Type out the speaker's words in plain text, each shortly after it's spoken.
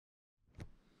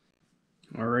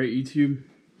Alright, YouTube.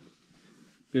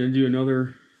 Gonna do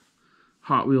another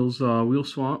Hot Wheels wheel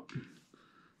swap.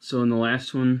 So in the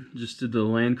last one, just did the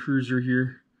Land Cruiser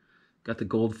here. Got the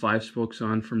gold 5 spokes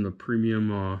on from the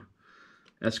premium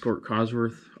Escort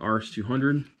Cosworth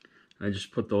RS200. I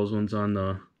just put those ones on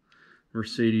the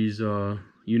Mercedes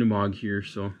Unimog here,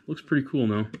 so looks pretty cool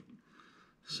now.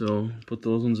 So put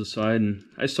those ones aside, and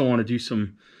I still want to do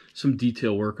some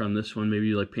detail work on this one.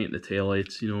 Maybe like paint the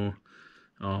taillights, you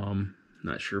know.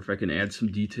 Not sure if I can add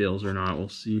some details or not. We'll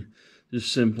see.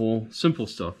 Just simple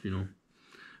stuff, you know.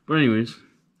 But anyways,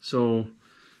 so I'm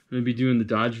gonna be doing the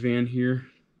Dodge van here.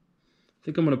 I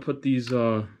think I'm gonna put these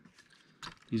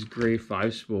gray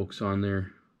 5 spokes on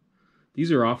there.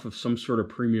 These are off of some sort of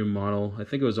premium model. I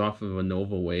think it was off of a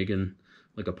Nova wagon,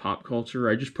 like a Pop Culture.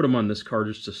 I just put them on this car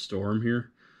just to store them here,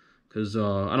 because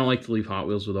I don't like to leave Hot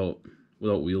Wheels without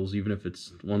wheels, even if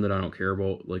it's one that I don't care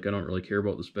about. Like, I don't really care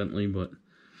about this Bentley, but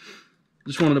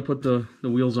just wanted to put the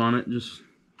wheels on it, just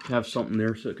have something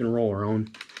there so it can roll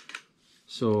around.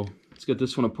 So let's get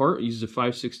this one apart. Use a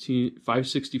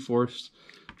 5/64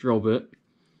 drill bit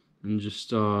and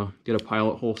just get a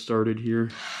pilot hole started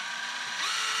here.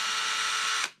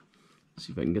 Let's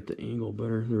see if I can get the angle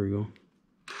better. There we go.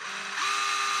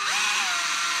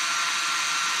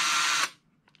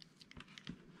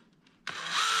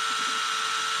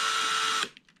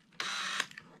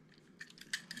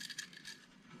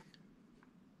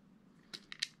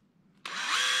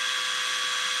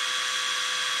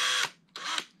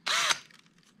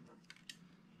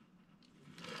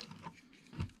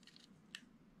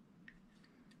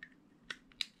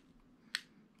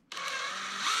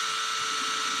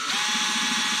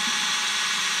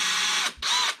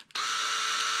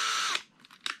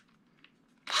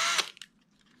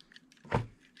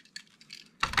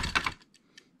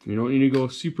 You don't need to go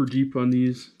super deep on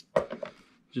these,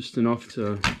 just enough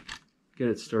to get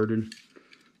it started.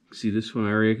 See, this one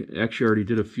I actually already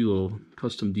did a few little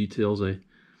custom details. I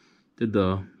did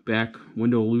the back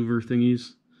window louver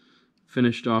thingies,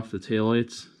 finished off the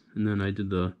taillights, and then I did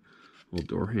the little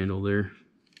door handle there.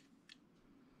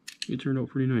 It turned out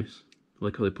pretty nice. I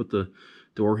like how they put the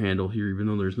door handle here, even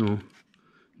though there's no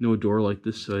door like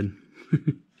this side.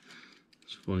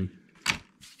 It's funny.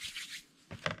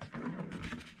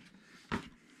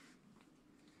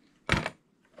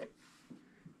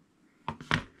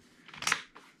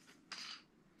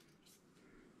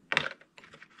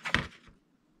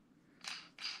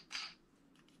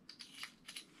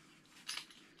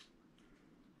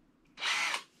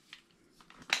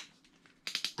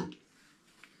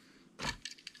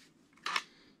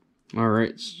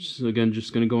 Alright, so again,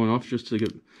 just going to go enough just to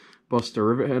bust the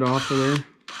rivet head off of there.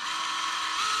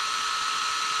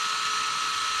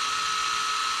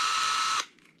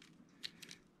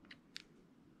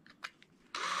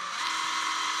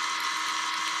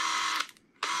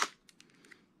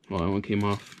 Well, that one came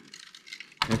off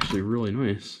actually really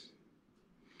nice.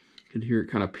 You could hear it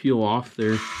kind of peel off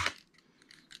there. So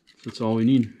that's all we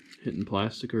need, hitting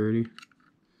plastic already.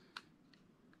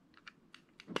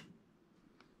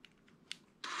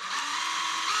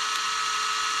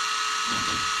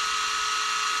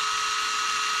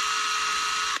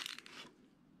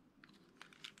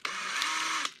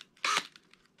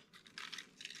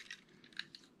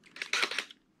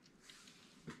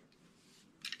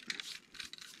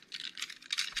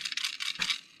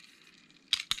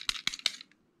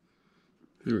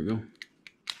 There we go.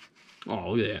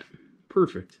 Oh, look at that.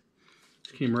 Perfect.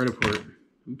 Just came right apart.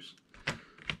 Oops.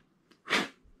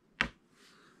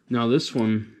 Now this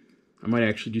one, I might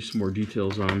actually do some more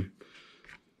details on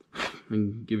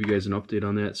and give you guys an update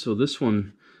on that. So this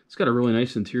one, it's got a really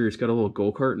nice interior. It's got a little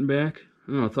go-kart in back.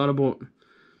 I don't know, I thought about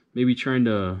maybe trying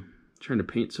to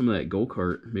paint some of that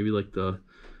go-kart. Maybe like the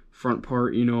front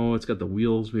part, you know, it's got the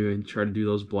wheels. Maybe I can try to do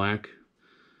those black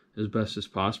as best as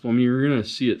possible. I mean, you're gonna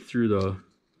see it through the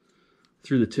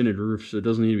tinted roof, so it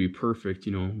doesn't need to be perfect,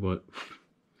 you know, but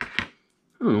I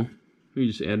don't know.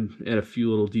 Maybe just add a few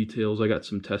little details. I got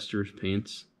some testers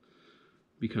paints.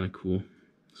 Be kind of cool.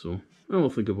 So I will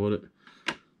think about it.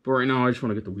 But right now I just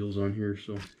want to get the wheels on here,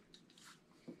 so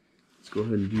let's go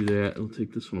ahead and do that. I'll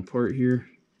take this one apart here.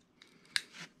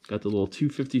 Got the little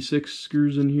 256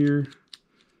 screws in here.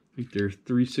 I think they're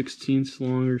 3/16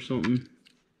 long or something.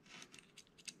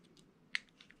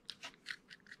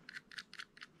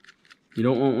 You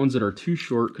don't want ones that are too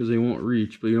short because they won't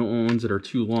reach, but you don't want ones that are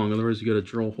too long. Otherwise, you got to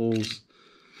drill holes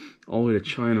all the way to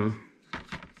China.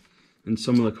 And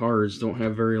some of the cars don't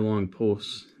have very long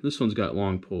posts. This one's got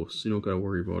long posts, so you don't got to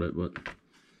worry about it. But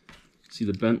see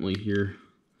the Bentley here.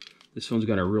 This one's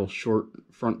got a real short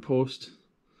front post.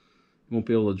 won't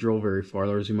be able to drill very far,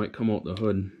 otherwise you might come out the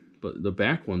hood. But the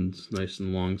back one's nice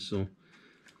and long, so.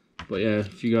 But yeah,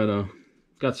 if you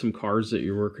got some cars that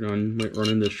you're working on, you might run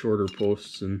into shorter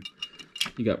posts and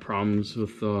you got problems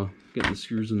with getting the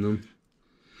screws in them.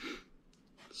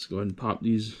 Let's go ahead and pop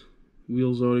these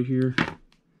wheels out of here,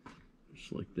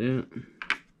 just like that.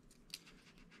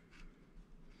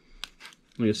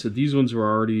 Like I said, these ones were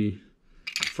already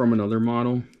from another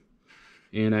model,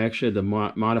 and I actually had to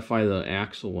modify the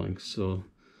axle length. So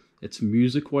it's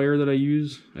music wire that I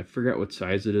use. I forgot what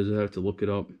size it is. I have to look it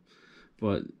up.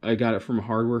 But I got it from a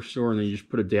hardware store, and then you just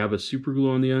put a dab of super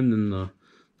glue on the end, and the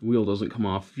wheel doesn't come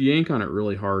off. If you yank on it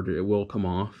really hard, it will come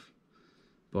off.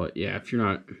 But yeah, if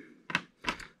you're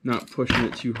not pushing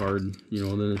it too hard, you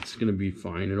know, then it's gonna be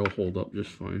fine. It'll hold up just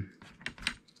fine.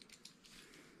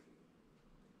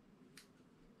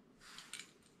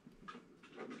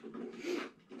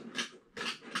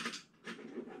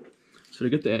 So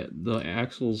to get the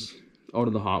axles out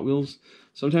of the Hot Wheels,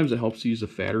 sometimes it helps to use a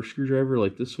fatter screwdriver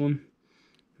like this one.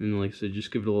 And like I said,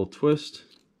 just give it a little twist.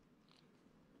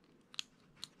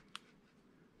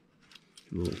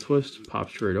 A little twist,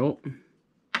 pops right out.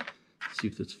 Let's see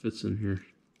if this fits in here.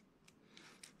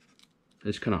 I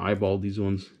just kind of eyeballed these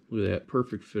ones. Look at that,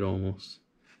 perfect fit almost.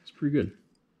 It's pretty good.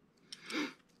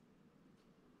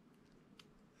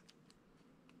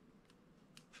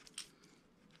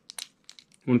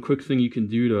 One quick thing you can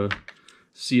do to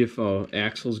see if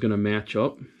axle is going to match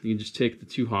up, you can just take the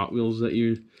two Hot Wheels that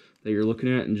you're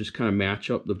looking at and just kind of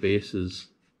match up the bases,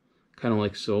 kind of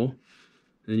like so.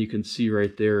 And you can see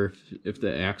right there if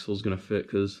the axle is going to fit,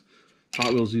 because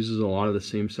Hot Wheels uses a lot of the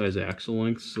same size axle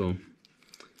lengths, so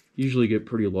you usually get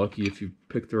pretty lucky if you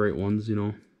pick the right ones, you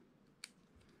know.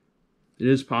 It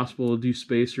is possible to do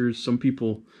spacers. Some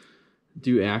people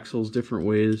do axles different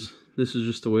ways. This is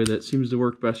just the way that seems to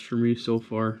work best for me so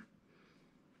far.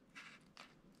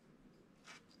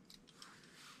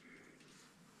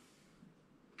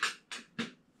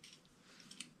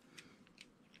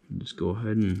 Just go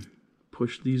ahead and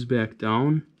push these back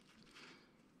down.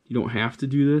 You don't have to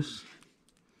do this,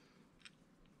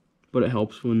 but it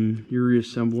helps when you're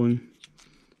reassembling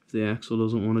if the axle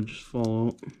doesn't want to just fall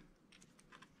out.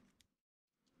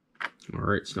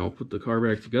 Alright, so now I'll put the car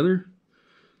back together.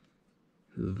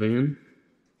 The van.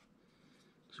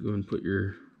 So go ahead and put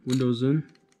your windows in.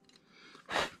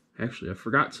 Actually, I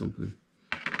forgot something.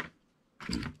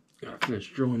 Gotta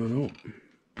finish drilling it out.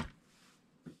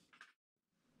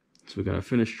 So we gotta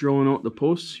finish drilling out the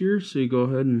posts here. So you go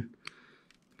ahead and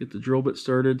get the drill bit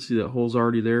started. See that hole's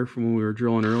already there from when we were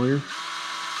drilling earlier.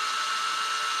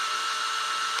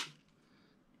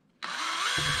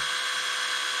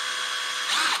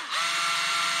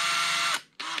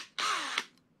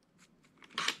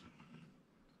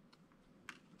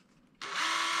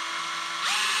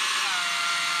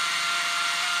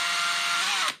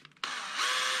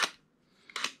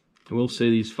 I will say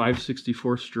these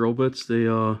 5/64 drill bits, they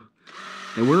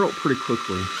wear out pretty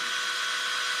quickly.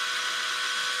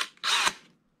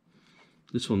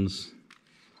 This one's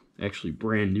actually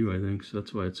brand new, I think, so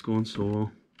that's why it's going so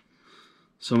well.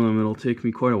 Some of them it'll take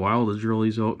me quite a while to drill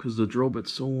these out because the drill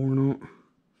bit's so worn out.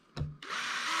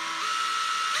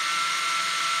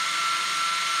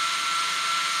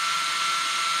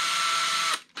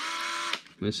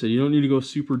 Like I said, you don't need to go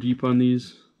super deep on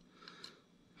these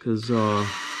because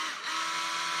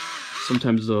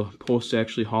sometimes the post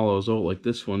actually hollows out like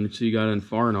this one. So you got in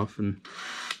far enough and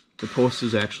the post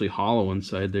is actually hollow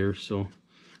inside there, so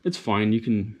it's fine. You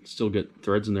can still get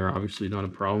threads in there, obviously not a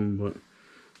problem, but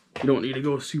you don't need to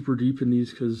go super deep in these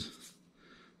because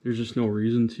there's just no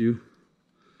reason to.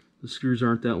 The screws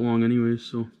aren't that long anyway,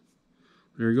 so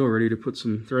there you go, ready to put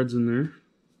some threads in there.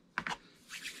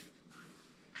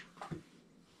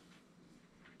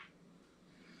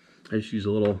 I just use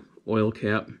a little oil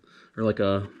cap, or like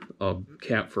a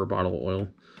cap for a bottle of oil.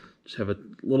 Just have a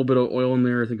little bit of oil in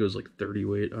there. I think it was like 30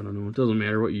 weight. I don't know. It doesn't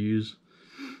matter what you use.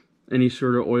 Any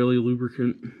sort of oily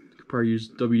lubricant. You could probably use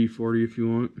WD-40 if you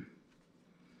want.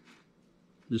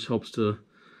 Just helps to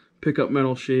pick up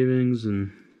metal shavings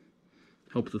and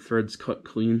help the threads cut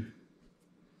clean.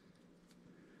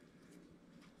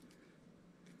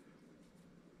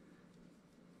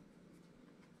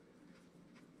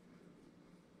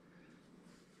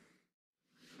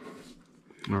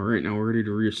 Alright, now we're ready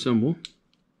to reassemble.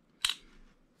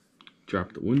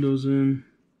 Drop the windows in.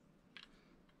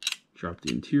 Drop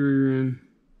the interior in.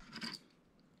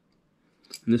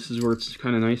 And this is where it's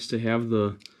kind of nice to have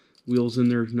the wheels in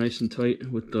there nice and tight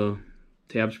with the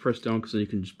tabs pressed down, because then you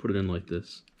can just put it in like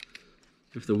this.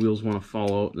 If the wheels want to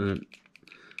fall out, then it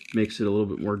makes it a little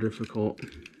bit more difficult.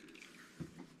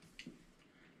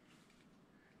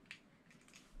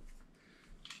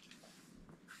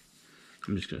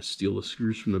 I'm just gonna steal the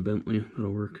screws from the Bentley.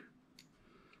 That'll work.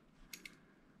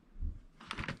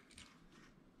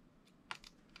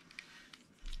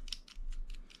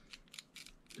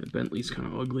 That Bentley's kind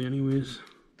of ugly anyways,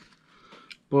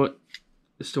 but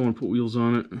I still want to put wheels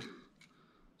on it.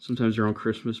 Sometimes around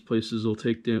Christmas, places will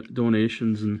take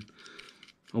donations, and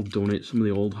I'll donate some of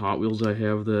the old Hot Wheels I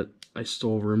have that I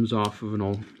stole rims off of, and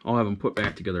I'll have them put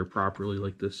back together properly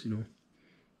like this, you know.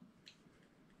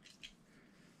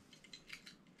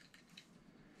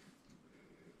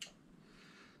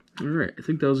 Alright, I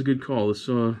think that was a good call. This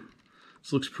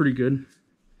looks pretty good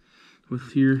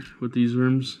with these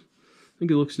rims. I think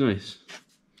it looks nice.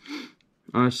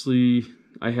 Honestly,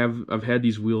 I've had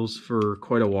these wheels for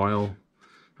quite a while.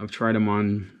 I've tried them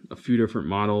on a few different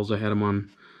models. I had them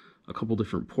on a couple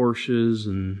different Porsches,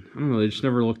 and I don't know, they just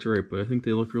never looked right, but I think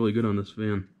they look really good on this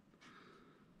van.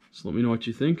 So let me know what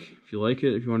you think, if you like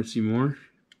it, if you want to see more.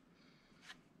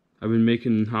 I've been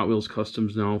making Hot Wheels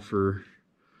customs now for,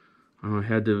 I don't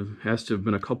know, has to have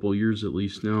been a couple years at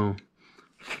least now.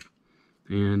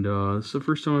 And this is the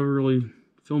first time I've ever really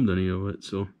filmed any of it,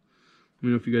 so let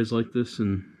me know if you guys like this,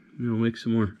 and make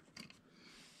some more.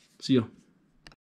 See ya.